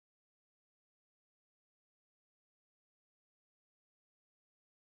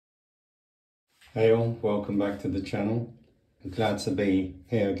Hey all, welcome back to the channel. I'm glad to be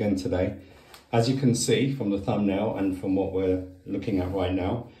here again today. As you can see from the thumbnail and from what we're looking at right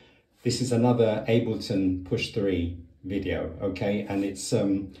now, this is another Ableton Push 3 video, okay? And it's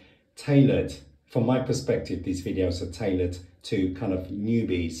tailored, from my perspective, these videos are tailored to kind of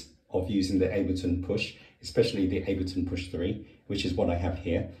newbies of using the Ableton Push, especially the Ableton Push 3, which is what I have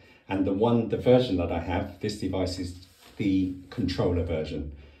here. And the version that I have, this device is the controller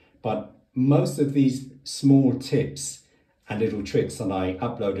version. But most of these small tips and little tricks that I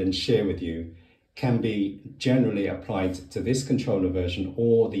upload and share with you can be generally applied to this controller version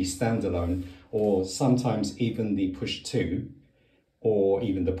or the standalone, or sometimes even the Push 2 or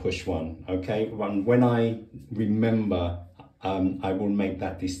even the Push 1, okay? When I remember, I will make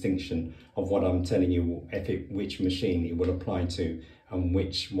that distinction of what I'm telling you, which machine it will apply to and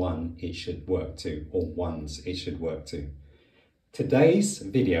which one it should work to, or ones it should work to. Today's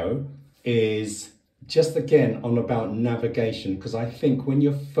video is just again on about navigation, because I think when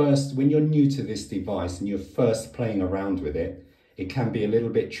you're new to this device and you're first playing around with it, it can be a little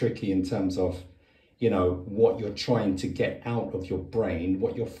bit tricky in terms of, you know, what you're trying to get out of your brain,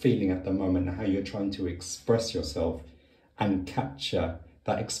 what you're feeling at the moment, and how you're trying to express yourself and capture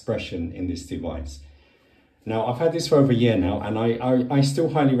that expression in this device. Now, I've had this for over a year now, and I still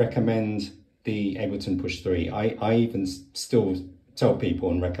highly recommend the Ableton Push 3. I even still tell people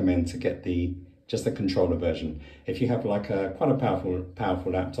and recommend to get just the controller version. If you have like quite a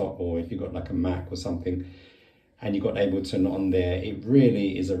powerful laptop, or if you've got like a Mac or something and you've got Ableton on there, it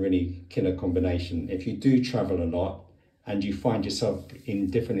really is a really killer combination. If you do travel a lot and you find yourself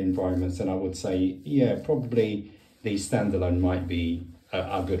in different environments, then I would say, yeah, probably the standalone might be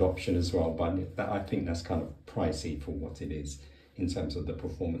a good option as well. But I think that's kind of pricey for what it is in terms of the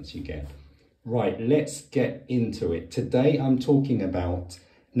performance you get. Right, let's get into it. Today I'm talking about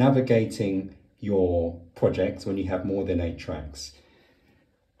navigating your projects when you have more than 8 tracks.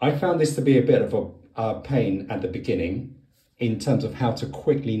 I found this to be a bit of a pain at the beginning in terms of how to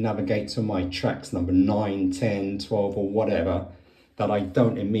quickly navigate to my tracks number 9, 10, 12 or whatever that I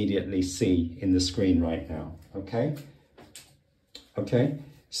don't immediately see in the screen right now, okay? Okay,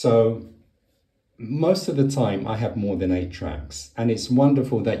 so most of the time I have more than 8 tracks, and it's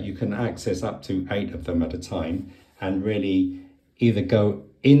wonderful that you can access up to 8 of them at a time and really either go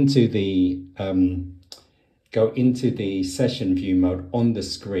into the session view mode on the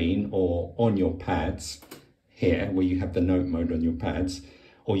screen or on your pads here where you have the note mode on your pads,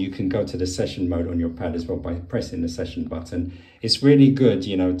 or you can go to the session mode on your pad as well by pressing the session button. It's really good,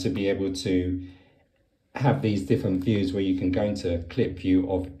 you know, to be able to have these different views where you can go into clip view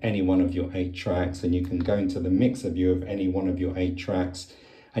of any one of your 8 tracks, and you can go into the mixer view of any one of your 8 tracks,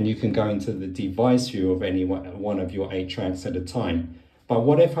 and you can go into the device view of any one of your 8 tracks at a time. But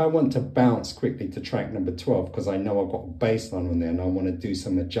what if I want to bounce quickly to track number 12 because I know I've got a bass line on there and I want to do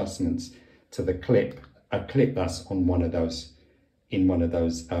some adjustments to the clip, a clip that's on one of those, in one of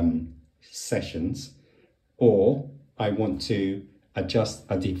those sessions, or I want to adjust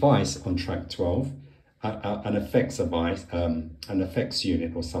a device on track 12, an effects device, an effects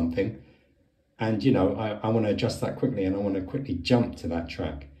unit or something, and you know, I want to adjust that quickly and I want to quickly jump to that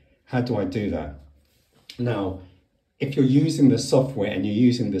track. How do I do that? Now, if you're using the software and you're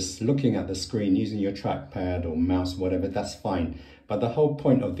using this, looking at the screen, using your trackpad or mouse, whatever, that's fine. But the whole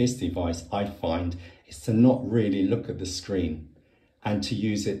point of this device, I find, is to not really look at the screen and to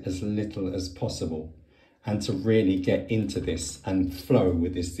use it as little as possible and to really get into this and flow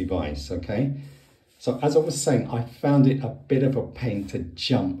with this device, okay? So as I was saying, I found it a bit of a pain to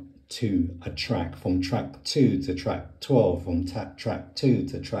jump to a track from track 2 to track 12, from track 2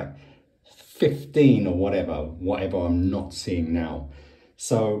 to track 15 or whatever I'm not seeing now.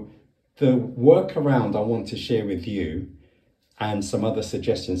 So the workaround I want to share with you, and some other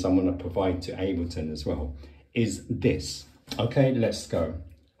suggestions I'm going to provide to Ableton as well, is this. Okay, let's go.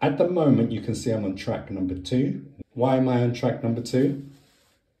 At the moment, you can see I'm on track number 2. Why am I on track number 2?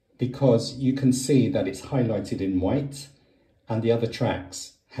 Because you can see that it's highlighted in white and the other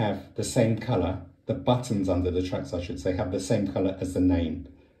tracks have the same color. The buttons under the tracks, I should say, have the same color as the name.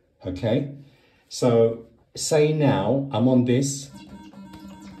 Okay, so say now I'm on this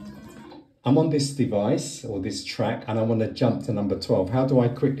device or this track and I want to jump to number 12. How do I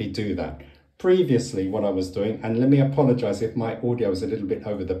quickly do that? Previously, what I was doing, and let me apologize if my audio is a little bit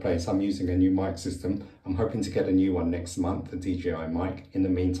over the place. I'm using a new mic system. I'm hoping to get a new one next month, a DJI mic. In the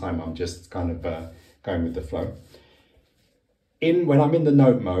meantime, I'm just kind of going with the flow. When I'm in the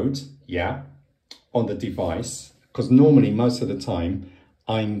note mode, yeah, on the device, because normally most of the time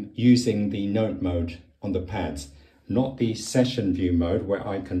I'm using the note mode on the pads, not the session view mode where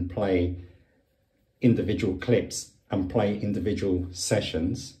I can play individual clips and play individual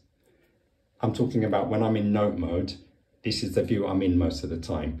sessions. I'm talking about when I'm in note mode, this is the view I'm in most of the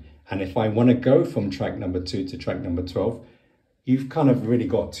time. And if I want to go from track number 2 to track number 12, you've kind of really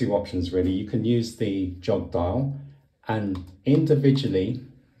got two options really. You can use the jog dial and individually,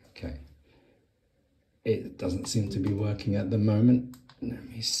 okay, it doesn't seem to be working at the moment. Let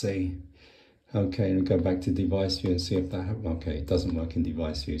me see. Okay, and go back to device view and see if that happens. Okay, it doesn't work in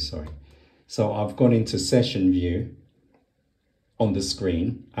device view, sorry. So I've gone into session view on the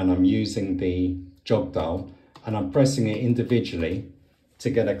screen and I'm using the jog dial and I'm pressing it individually to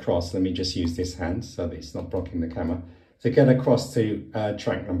get across. Let me just use this hand so that it's not blocking the camera, to get across to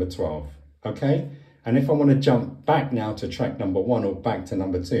track number 12, okay? And if I want to jump back now to track number 1 or back to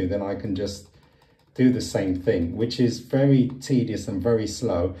number 2, then I can just do the same thing, which is very tedious and very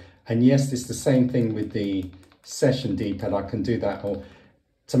slow. And yes, it's the same thing with the session D-pad. I can do that, or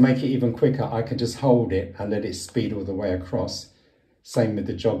to make it even quicker, I can just hold it and let it speed all the way across. Same with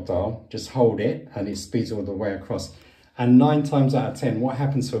the jog dial, just hold it and it speeds all the way across. And 9 times out of 10, what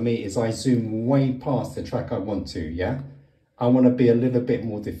happens for me is I zoom way past the track I want to, yeah? I want to be a little bit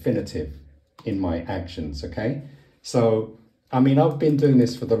more definitive in my actions, okay? So, I mean, I've been doing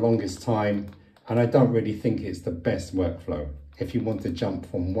this for the longest time and I don't really think it's the best workflow if you want to jump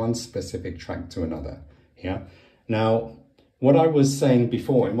from one specific track to another, yeah? Now, what I was saying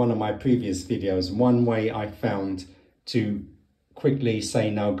before in one of my previous videos, one way I found to quickly say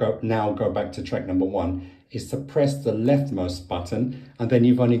now go back to track number 1 is to press the leftmost button, and then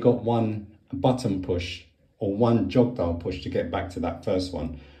you've only got one button push or one jog dial push to get back to that first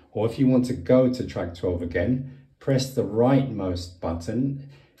one. Or if you want to go to track 12 again, press the rightmost button,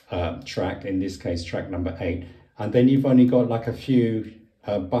 track, in this case track number 8, and then you've only got like a few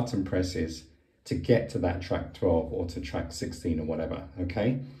button presses to get to that track 12 or to track 16 or whatever,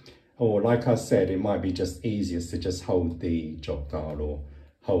 okay? Or like I said, it might be just easiest to just hold the jog dial or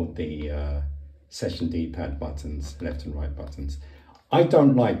hold the session D-pad buttons, left and right buttons. I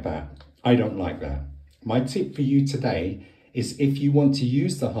don't like that. I don't like that. My tip for you today is if you want to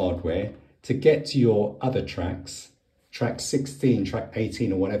use the hardware to get to your other tracks, track 16, track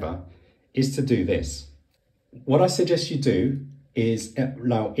 18 or whatever, is to do this. What I suggest you do is,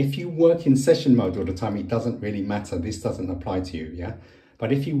 now if you work in session mode all the time, it doesn't really matter. This doesn't apply to you, yeah?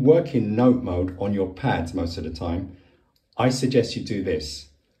 But if you work in note mode on your pads most of the time, I suggest you do this.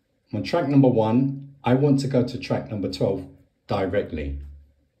 On track number 1, I want to go to track number 12 directly.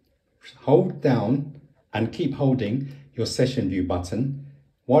 Hold down and keep holding your session view button.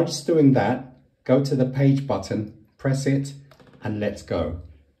 Whilst doing that, go to the page button, press it, and let's go.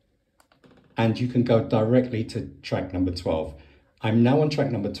 And you can go directly to track number 12. I'm now on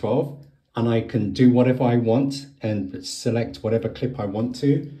track number 12 and I can do whatever I want and select whatever clip I want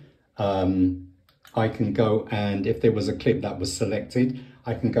to. I can go, and if there was a clip that was selected,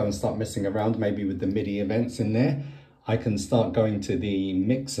 I can go and start messing around maybe with the MIDI events in there. I can start going to the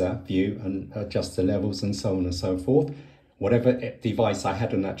mixer view and adjust the levels and so on and so forth. Whatever device I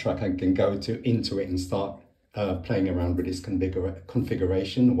had on that track, I can go into it and start playing around with its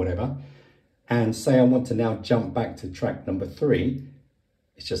configuration or whatever. And say I want to now jump back to track number 3,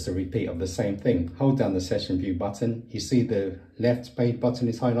 it's just a repeat of the same thing. Hold down the session view button. You see the left page button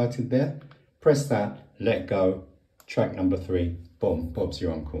is highlighted there. Press that, let go, track number 3, boom, Bob's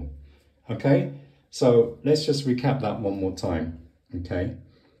your uncle. Okay, so let's just recap that one more time. Okay,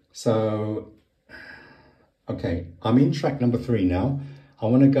 so, okay, I'm in track number 3 now. I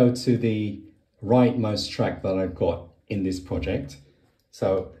want to go to the rightmost track that I've got in this project.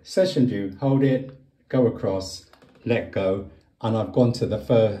 So session view, hold it, go across, let go, and I've gone to the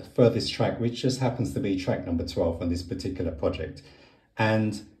furthest track, which just happens to be track number 12 on this particular project.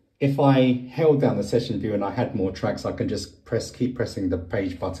 And if I held down the session view and I had more tracks, I can just keep pressing the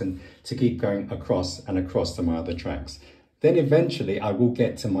page button to keep going across and across to my other tracks. Then eventually I will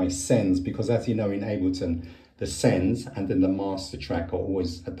get to my sends, because as you know in Ableton, the sends and then the master track are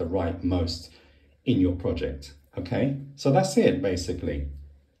always at the rightmost in your project. Okay, so that's it basically.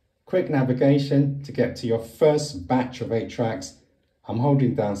 Quick navigation to get to your first batch of 8 tracks. I'm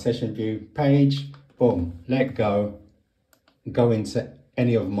holding down session view, page, boom, let go, go into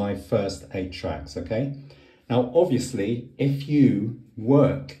any of my first 8 tracks, okay? Now, obviously, if you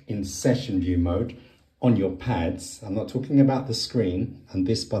work in session view mode on your pads, I'm not talking about the screen and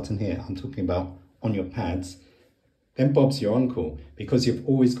this button here, I'm talking about on your pads, then Bob's your uncle, because you've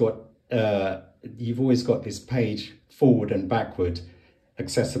always got this page forward and backward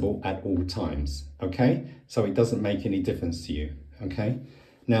accessible at all times, okay? So it doesn't make any difference to you, okay?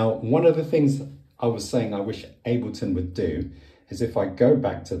 Now, one of the things I was saying I wish Ableton would do is if I go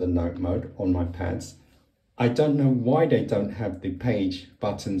back to the note mode on my pads, I don't know why they don't have the page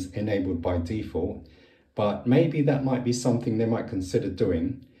buttons enabled by default, but maybe that might be something they might consider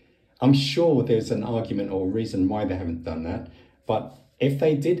doing. I'm sure there's an argument or reason why they haven't done that, but if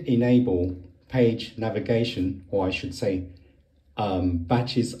they did enable page navigation, or I should say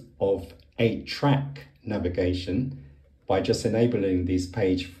batches of 8-track navigation by just enabling these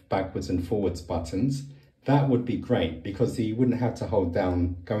page backwards and forwards buttons, that would be great, because you wouldn't have to hold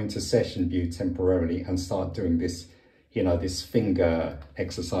down, go into session view temporarily and start doing this, you know, this finger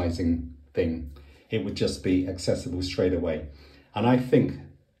exercising thing. It would just be accessible straight away. And I think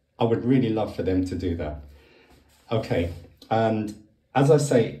I would really love for them to do that. Okay, and as I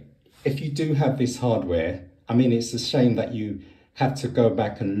say, if you do have this hardware, I mean, it's a shame that you have to go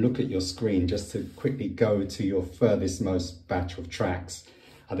back and look at your screen just to quickly go to your furthest most batch of tracks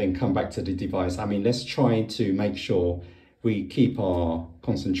and then come back to the device. I mean, let's try to make sure we keep our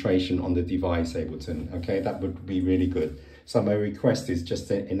concentration on the device, Ableton, okay? That would be really good. So my request is just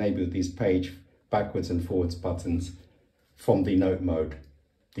to enable these page backwards and forwards buttons from the note mode,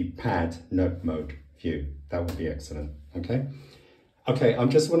 the pad note mode view. That would be excellent, okay? Okay, I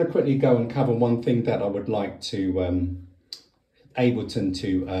just want to quickly go and cover one thing that I would like to Ableton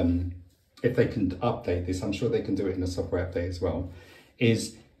to, if they can update this, I'm sure they can do it in a software update as well,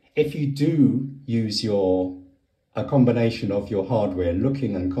 is if you do use a combination of your hardware,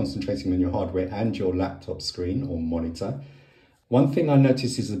 looking and concentrating on your hardware and your laptop screen or monitor, one thing I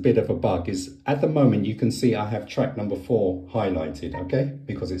notice is a bit of a bug is at the moment you can see I have track number 4 highlighted, okay,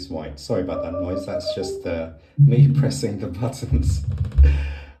 because it's white. Sorry about that noise, that's just me pressing the buttons.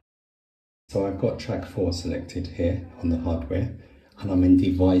 So I've got track 4 selected here on the hardware and I'm in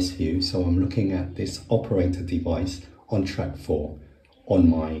device view, so I'm looking at this operator device on track 4 on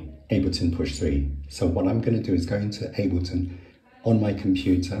my Ableton Push 3. So what I'm going to do is go into Ableton on my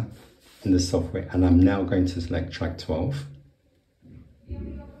computer in the software, and I'm now going to select track 12.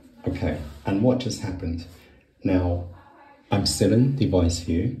 Okay, and what just happened? Now, I'm still in device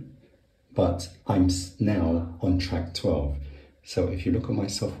view, but I'm now on track 12. So if you look at my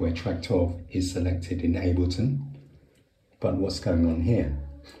software, track 12 is selected in Ableton. But what's going on here?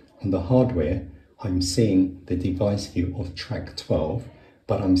 On the hardware, I'm seeing the device view of track 12,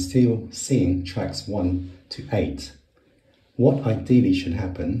 but I'm still seeing tracks 1 to 8. What ideally should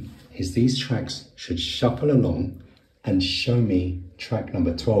happen is these tracks should shuffle along and show me track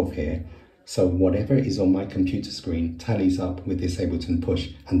number 12 here. So whatever is on my computer screen tallies up with this Ableton Push.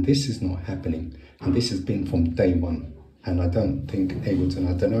 And this is not happening. And this has been from day one. And I don't think Ableton,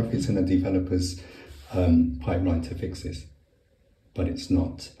 I don't know if it's in a developer's pipeline to fix this, but it's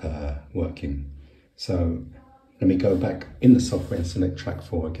not working. So let me go back in the software and select track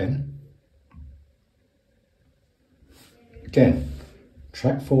 4 again. Again,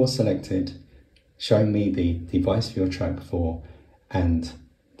 track 4 selected, showing me the device view of track 4 and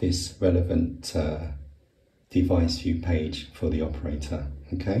this relevant device view page for the operator.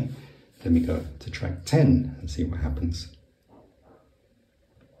 Okay, let me go to track 10 and see what happens.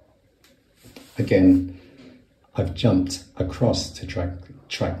 Again, I've jumped across to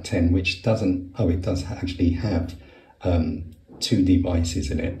track 10, which doesn't, oh, it does actually have 2 devices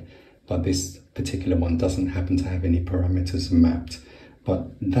in it, but this particular one doesn't happen to have any parameters mapped.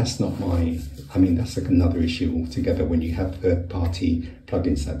 But that's not my, I mean, that's like another issue altogether when you have third-party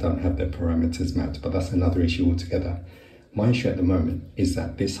plugins that don't have their parameters mapped, but that's another issue altogether. My issue at the moment is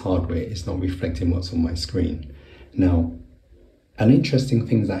that this hardware is not reflecting what's on my screen. Now, an interesting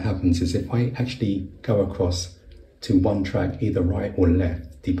thing that happens is if I actually go across to one track, either right or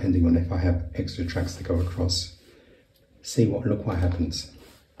left, depending on if I have extra tracks to go across, look what happens.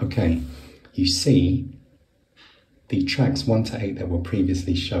 Okay, you see the tracks 1 to 8 that were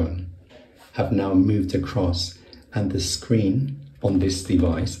previously shown have now moved across, and the screen on this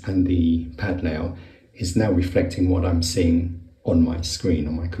device and the pad layout is now reflecting what I'm seeing on my screen,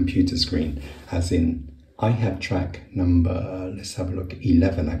 on my computer screen, as in I have track number, let's have a look,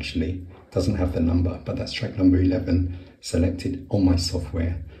 11 actually, doesn't have the number, but that's track number 11 selected on my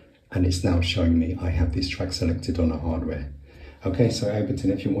software, and it's now showing me I have this track selected on the hardware. Okay, so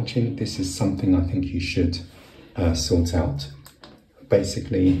Ableton, if you're watching, this is something I think you should sort out.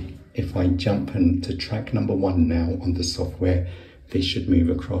 Basically, if I jump into track number 1 now on the software, this should move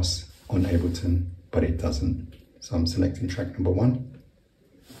across on Ableton, but it doesn't. So I'm selecting track number 1.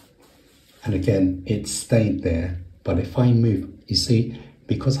 And again, it stayed there. But if I move, you see,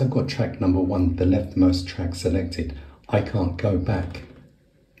 because I've got track number 1, the leftmost track selected, I can't go back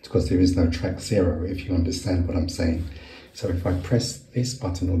because there is no track 0, if you understand what I'm saying. So if I press this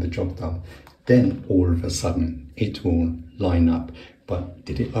button or the drop down, then all of a sudden it will line up. But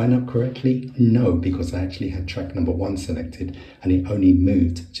did it line up correctly? No, because I actually had track number 1 selected and it only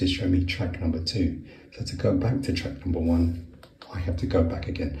moved to show me track number 2. So to go back to track number 1, I have to go back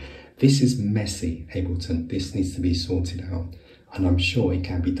again. This is messy, Ableton. This needs to be sorted out. And I'm sure it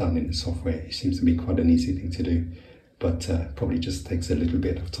can be done in the software. It seems to be quite an easy thing to do, but probably just takes a little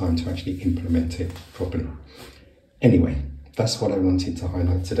bit of time to actually implement it properly. Anyway, that's what I wanted to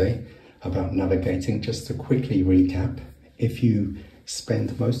highlight today about navigating. Just to quickly recap, if you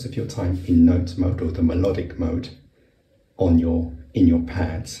spend most of your time in note mode or the melodic mode in your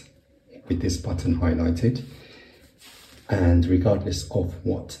pads with this button highlighted, and regardless of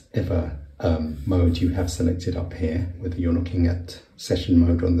whatever mode you have selected up here, whether you're looking at session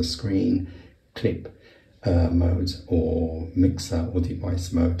mode on the screen, clip mode, or mixer or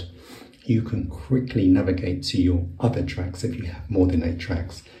device mode, you can quickly navigate to your other tracks if you have more than 8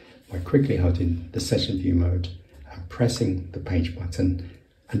 tracks by quickly holding the session view mode and pressing the page button.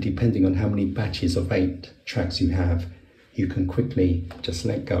 And depending on how many batches of 8 tracks you have, you can quickly just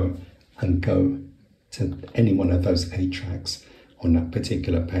let go and go to any one of those 8 tracks on that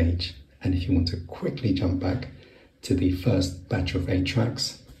particular page. And if you want to quickly jump back to the first batch of 8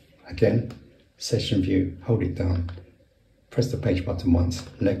 tracks, again, session view, hold it down, press the page button once,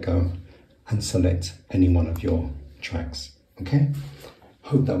 let go, and select any one of your tracks. Okay?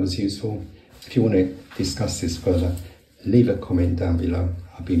 Hope that was useful. If you want to discuss this further, leave a comment down below.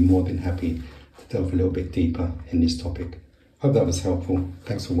 I'll be more than happy to delve a little bit deeper in this topic. Hope that was helpful.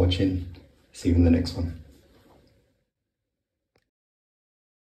 Thanks for watching. See you in the next one.